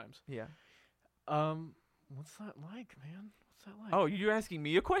 Sometimes. Yeah. What's that like, man? What's that like? Oh, you're asking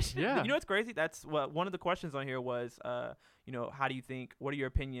me a question? Yeah. You know what's crazy? That's what one of the questions on here was. How do you think? What are your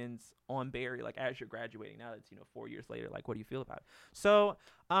opinions on Barry? Like as you're graduating now, it's 4 years later. Like, what do you feel about it? So,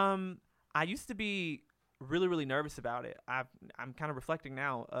 I used to be really, really nervous about it. I'm kind of reflecting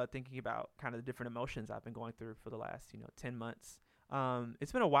now, thinking about kind of the different emotions I've been going through for the last 10 months.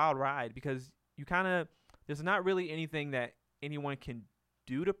 It's been a wild ride because there's not really anything that anyone can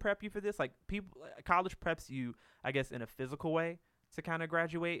do to prep you for this. Like college preps you, I guess, in a physical way to kind of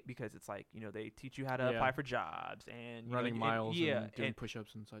graduate because it's like, they teach you how to apply for jobs and running miles and doing and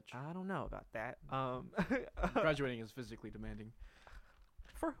push-ups and such. I don't know about that. Graduating is physically demanding.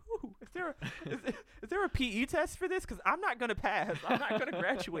 For who? Is there a PE test for this? Because I'm not going to pass. I'm not going to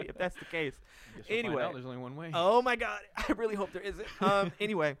graduate if that's the case. Anyway. There's only one way. Oh, my God. I really hope there isn't.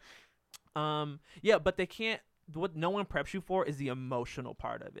 Anyway. But they can't. What no one preps you for is the emotional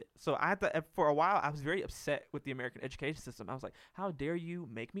part of it. So for a while, I was very upset with the American education system. I was like, how dare you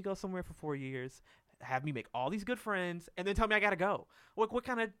make me go somewhere for 4 years, have me make all these good friends, and then tell me I gotta go? What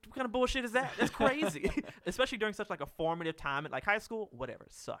kind of bullshit is that? That's crazy. Especially during such like a formative time at like high school. Whatever,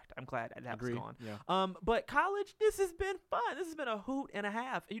 it sucked. I'm glad that was gone. Yeah. But college, this has been fun. This has been a hoot and a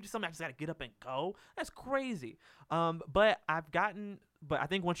half. And you just sometimes gotta get up and go. That's crazy. But I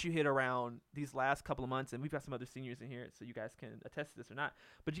think once you hit around these last couple of months, and we've got some other seniors in here, so you guys can attest to this or not,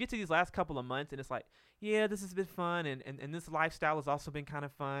 but you get to these last couple of months, and it's like, yeah, this has been fun, and this lifestyle has also been kind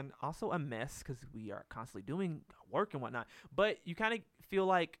of fun. Also a mess, because we are constantly doing work and whatnot. But you kind of feel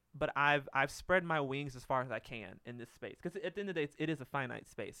like, but I've spread my wings as far as I can in this space. Because at the end of the day, it is a finite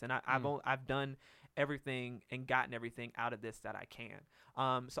space, and I've done everything and gotten everything out of this that I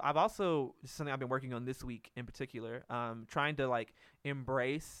can. So I've also, this is something I've been working on this week in particular, trying to like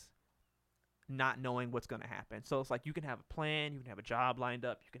embrace not knowing what's going to happen. So it's like you can have a plan, you can have a job lined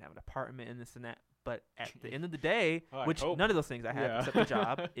up, you can have an apartment and this and that. But at the end of the day, which none of those things I have except a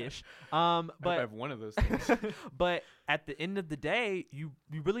job-ish. But I have one of those things. But at the end of the day, you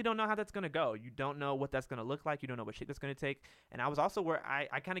really don't know how that's going to go. You don't know what that's going to look like. You don't know what shape that's going to take. And I was also where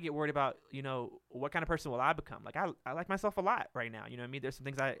I kind of get worried about, what kind of person will I become? Like, I like myself a lot right now. You know what I mean? There's some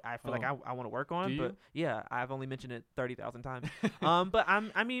things I feel like I want to work on. But yeah, I've only mentioned it 30,000 times. But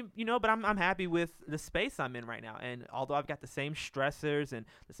I'm happy with the space I'm in right now. And although I've got the same stressors and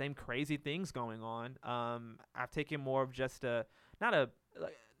the same crazy things going on, I've taken more of just I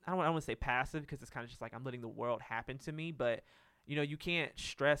don't want to say passive, because it's kind of just like I'm letting the world happen to me, but you can't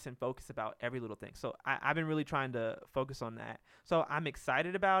stress and focus about every little thing. So I've been really trying to focus on that. So I'm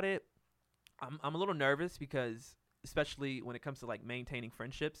excited about it. I'm a little nervous because, especially when it comes to like maintaining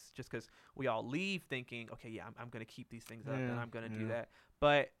friendships, just because we all leave thinking, okay, yeah, I'm going to keep these things up and I'm going to do that.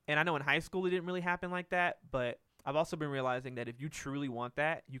 And I know in high school it didn't really happen like that, but I've also been realizing that if you truly want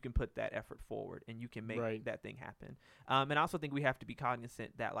that, you can put that effort forward and you can make that thing happen. And I also think we have to be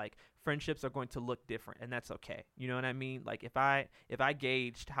cognizant that like friendships are going to look different, and that's okay. You know what I mean? Like if I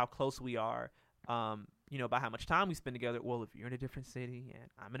gauged how close we are, by how much time we spend together, well, if you're in a different city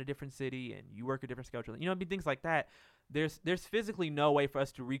and I'm in a different city and you work a different schedule, things like that, there's physically no way for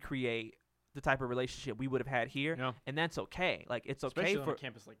us to recreate the type of relationship we would have had here, and that's okay. Like it's okay especially for on a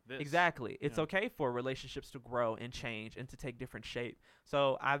campus like this. Exactly, it's okay for relationships to grow and change and to take different shape.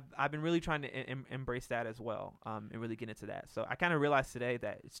 So I've been really trying to embrace that as well, and really get into that. So I kind of realized today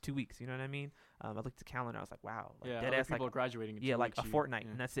that it's 2 weeks. You know what I mean? I looked at the calendar. I was like, wow, like dead ass people are graduating. In 2 like weeks, a fortnight,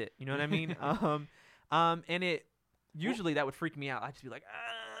 and that's it. You know what I mean? And it usually that would freak me out. I'd just be like,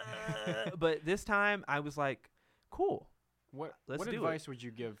 but this time I was like, cool. What advice would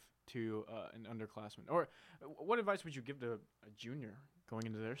you give to an underclassman, or what advice would you give to a junior going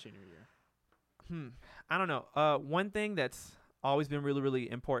into their senior year? I don't know. One thing that's always been really, really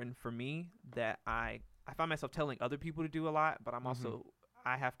important for me that I find myself telling other people to do a lot, but I'm also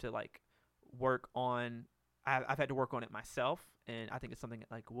I have to like work on I've had to work on it myself, and I think it's something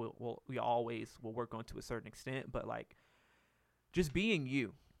that, like we always will work on to a certain extent. But like, just being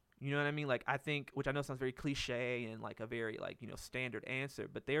you. You know what I mean? Like, I think, which I know sounds very cliche and like a very like, standard answer,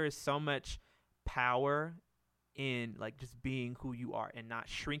 but there is so much power in like just being who you are and not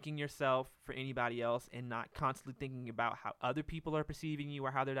shrinking yourself for anybody else and not constantly thinking about how other people are perceiving you or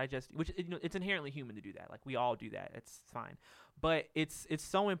how they're digesting, which, it's inherently human to do that. Like, we all do that. It's fine. But it's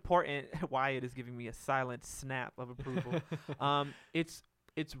so important. Wyatt is giving me a silent snap of approval. It's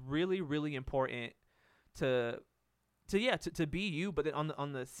really, really important to be you, but then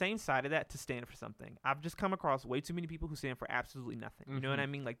on the same side of that, to stand for something. I've just come across way too many people who stand for absolutely nothing. You know what I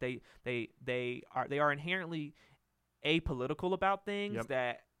mean? Like, they are inherently apolitical about things. Yep.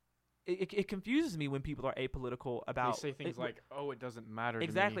 That it confuses me when people are apolitical about. They say things like, "Oh, it doesn't matter."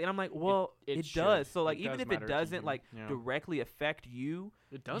 Exactly, to me. and I'm like, well, it does. So like, even if it doesn't like yeah. directly affect you,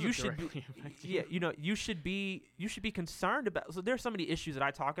 it doesn't. You should be, affect you. yeah, you should be concerned about. So there's so many issues that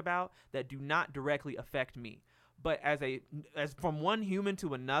I talk about that do not directly affect me. But as from one human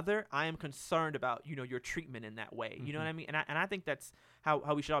to another, I am concerned about, your treatment in that way. You know what I mean? And I think that's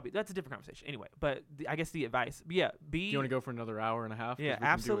how we should all be. That's a different conversation anyway. But I guess the advice, do you want to go for another hour and a half? Yeah,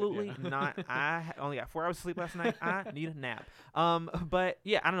 absolutely not. I only got 4 hours of sleep last night. I need a nap. But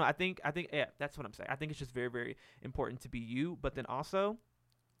yeah, I don't know. I think yeah, that's what I'm saying. I think it's just very, very important to be you. But then also,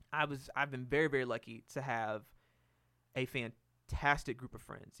 I've been very, very lucky to have a fantastic group of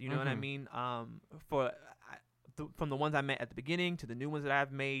friends. You know what I mean? From the ones I met at the beginning to the new ones that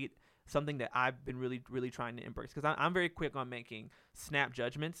I've made, something that I've been really, really trying to embrace, because I'm very quick on making snap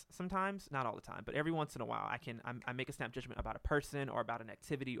judgments sometimes, not all the time, but every once in a while I make a snap judgment about a person or about an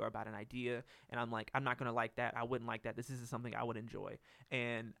activity or about an idea, and I'm like, I'm not going to like that. I wouldn't like that. This isn't something I would enjoy.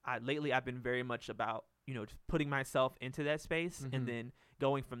 And lately I've been very much about, just putting myself into that space and then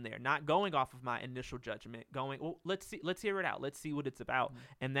going from there, not going off of my initial judgment, going, well, let's hear it out. Let's see what it's about.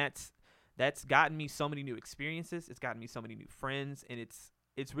 And that's gotten me so many new experiences. It's gotten me so many new friends, and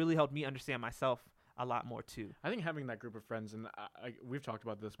it's really helped me understand myself a lot more too. I think having that group of friends, and we've talked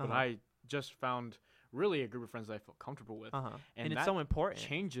about this, but I just found really a group of friends that I feel comfortable with, and it's so important.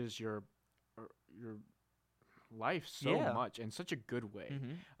 Changes your life so much in such a good way.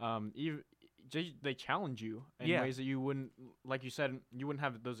 Even they challenge you in ways that you wouldn't, like you said, you wouldn't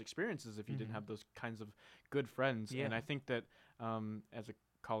have those experiences if you didn't have those kinds of good friends. And I think that as a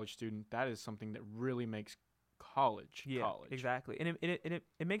college student, that is something that really makes college. Exactly. And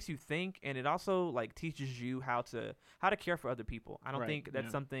it makes you think, and it also like teaches you how to care for other people. I don't think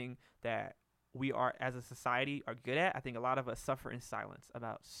that's something that we are as a society are good at. I think a lot of us suffer in silence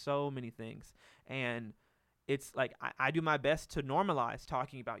about so many things, and it's like I do my best to normalize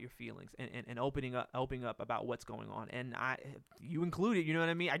talking about your feelings and opening up about what's going on. And you included, you know what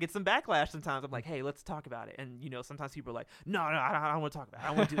I mean? I get some backlash sometimes. I'm like, hey, let's talk about it. And, sometimes people are like, no, I don't want to talk about it. I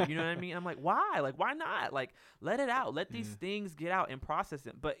don't want to do that. You know what I mean? I'm like, why? Like, why not? Like, let it out. Let these things get out and process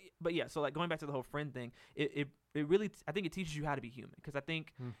it. But yeah, so like going back to the whole friend thing, it really, I think it teaches you how to be human. Because I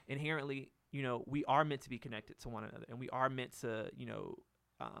think inherently, we are meant to be connected to one another. And we are meant to,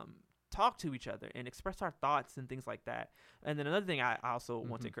 talk to each other and express our thoughts and things like that. And then another thing I also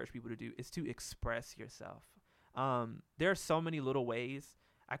want to encourage people to do is to express yourself. There are so many little ways.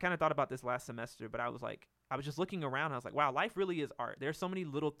 I kind of thought about this last semester, but I was just looking around and I was like, wow, life really is art. There's so many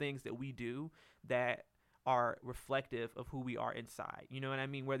little things that we do that are reflective of who we are inside. You know what I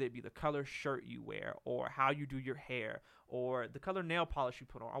mean? Whether it be the color shirt you wear, or how you do your hair, or the color nail polish you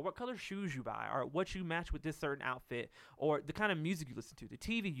put on, or what color shoes you buy, or what you match with this certain outfit, or the kind of music you listen to, the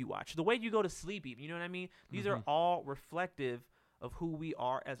TV you watch, the way you go to sleep even. You know what I mean? These are all reflective of who we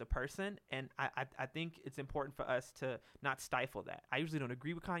are as a person, and I think it's important for us to not stifle that. I usually don't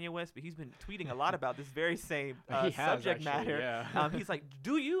agree with Kanye West, but he's been tweeting a lot about this very same subject matter. Yeah. He's like,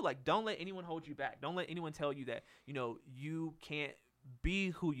 don't let anyone hold you back. Don't let anyone tell you that, you can't be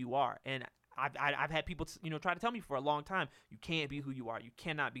who you are. And I've had people, try to tell me for a long time, you can't be who you are. You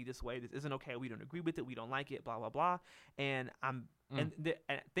cannot be this way. This isn't okay. We don't agree with it. We don't like it, blah, blah, blah. And and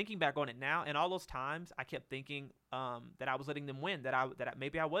thinking back on it now, and all those times I kept thinking that I was letting them win, that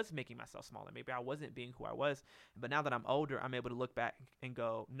maybe I was making myself smaller. Maybe I wasn't being who I was. But now that I'm older, I'm able to look back and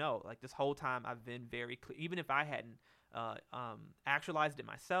go, no, like this whole time I've been very clear. Even if I hadn't actualized it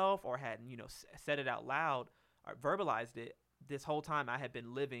myself or hadn't, said it out loud or verbalized it, this whole time I had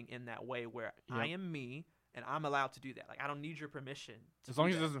been living in that way where I am me and I'm allowed to do that. Like, I don't need your permission. As long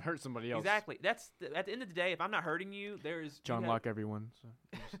as it doesn't hurt somebody else. Exactly. At the end of the day, if I'm not hurting you, John Locke, everyone. So.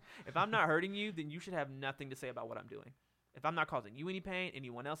 If I'm not hurting you, then you should have nothing to say about what I'm doing. If I'm not causing you any pain,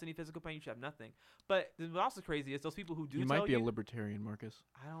 anyone else any physical pain, you should have nothing. But what's also crazy is those people who do. You might be a libertarian, Marcus.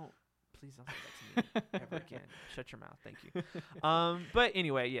 I don't. Please don't say that to me ever again. Shut your mouth. Thank you. But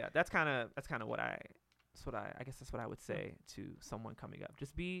anyway, yeah, that's kind of what I guess that's what I would say to someone coming up.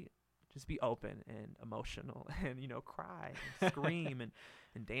 Just be open and emotional and, cry and scream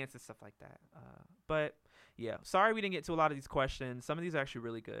and dance and stuff like that. But yeah, sorry we didn't get to a lot of these questions. Some of these are actually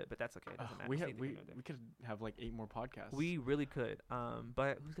really good, but that's okay. It doesn't matter. We could have like 8 more podcasts. We really could.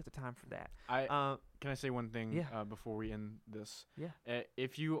 But who's got the time for that? Can I say one thing before we end this? Yeah.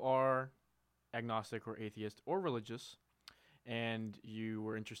 If you are agnostic or atheist or religious and you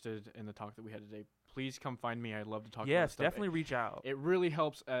were interested in the talk that we had today, please come find me. I'd love to talk about this stuff. Yes, definitely reach out. It really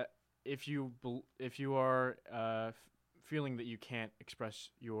helps if you are feeling that you can't express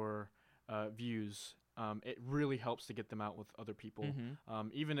your views. It really helps to get them out with other people,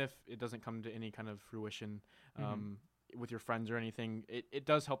 even if it doesn't come to any kind of fruition with your friends or anything. It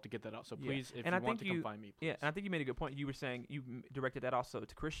does help to get that out. So please, if you want to come find me, please. Yeah, and I think you made a good point. You were saying you directed that also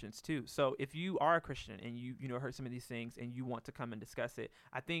to Christians too. So if you are a Christian and you heard some of these things and you want to come and discuss it,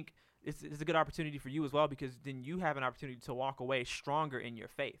 I think it's a good opportunity for you as well, because then you have an opportunity to walk away stronger in your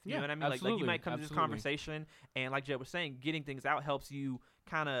faith. You know what I mean? Like you might come to this conversation, and like Jeb was saying, getting things out helps you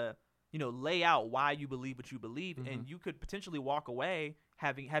kind of lay out why you believe what you believe, and you could potentially walk away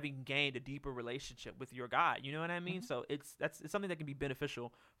having gained a deeper relationship with your God. You know what I mean? So it's something that can be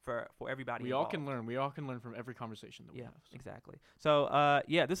beneficial for everybody. We all can learn. We all can learn from every conversation that we have. So. Exactly. So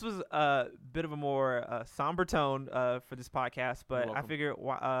this was a bit of a more somber tone for this podcast, but I figure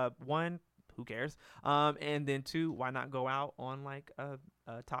one, who cares? And then two, why not go out on like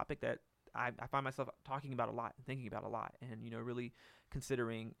a topic that I find myself talking about a lot and thinking about a lot, and really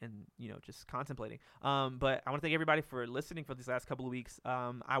considering and just contemplating. But I want to thank everybody for listening for these last couple of weeks.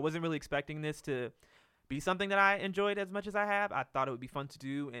 I wasn't really expecting this to be something that I enjoyed as much as I have. I thought it would be fun to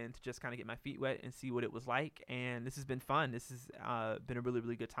do and to just kind of get my feet wet and see what it was like. And this has been fun. This has been a really,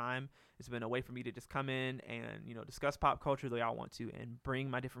 really good time. It's been a way for me to just come in and, discuss pop culture the way I want to and bring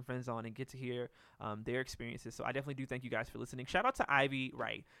my different friends on and get to hear their experiences. So I definitely do thank you guys for listening. Shout out to Ivy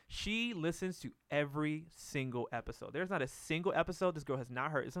Wright. She listens to every single episode. There's not a single episode this girl has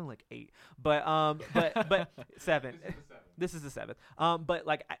not heard. It's only like 8, but 7. This is the 7th. But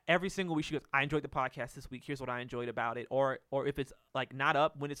like every single week she goes, I enjoyed the podcast this week. Here's what I enjoyed about it. Or if it's like not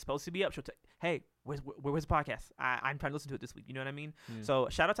up when it's supposed to be up, she'll hey, where's the podcast? I'm trying to listen to it this week. You know what I mean? Yeah. So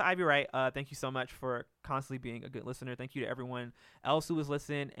shout out to Ivy Wright. Thank you so much for constantly being a good listener. Thank you to everyone else who was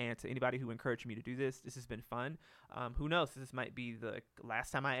listening and to anybody who encouraged me to do this. This has been fun. Who knows? This might be the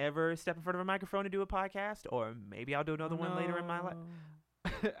last time I ever step in front of a microphone to do a podcast, or maybe I'll do another one later in my life.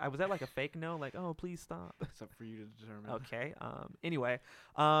 Was that like a fake no? Like, oh, please stop. It's up for you to determine. Okay. Anyway.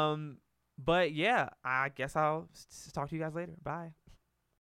 But yeah, I guess I'll talk to you guys later. Bye.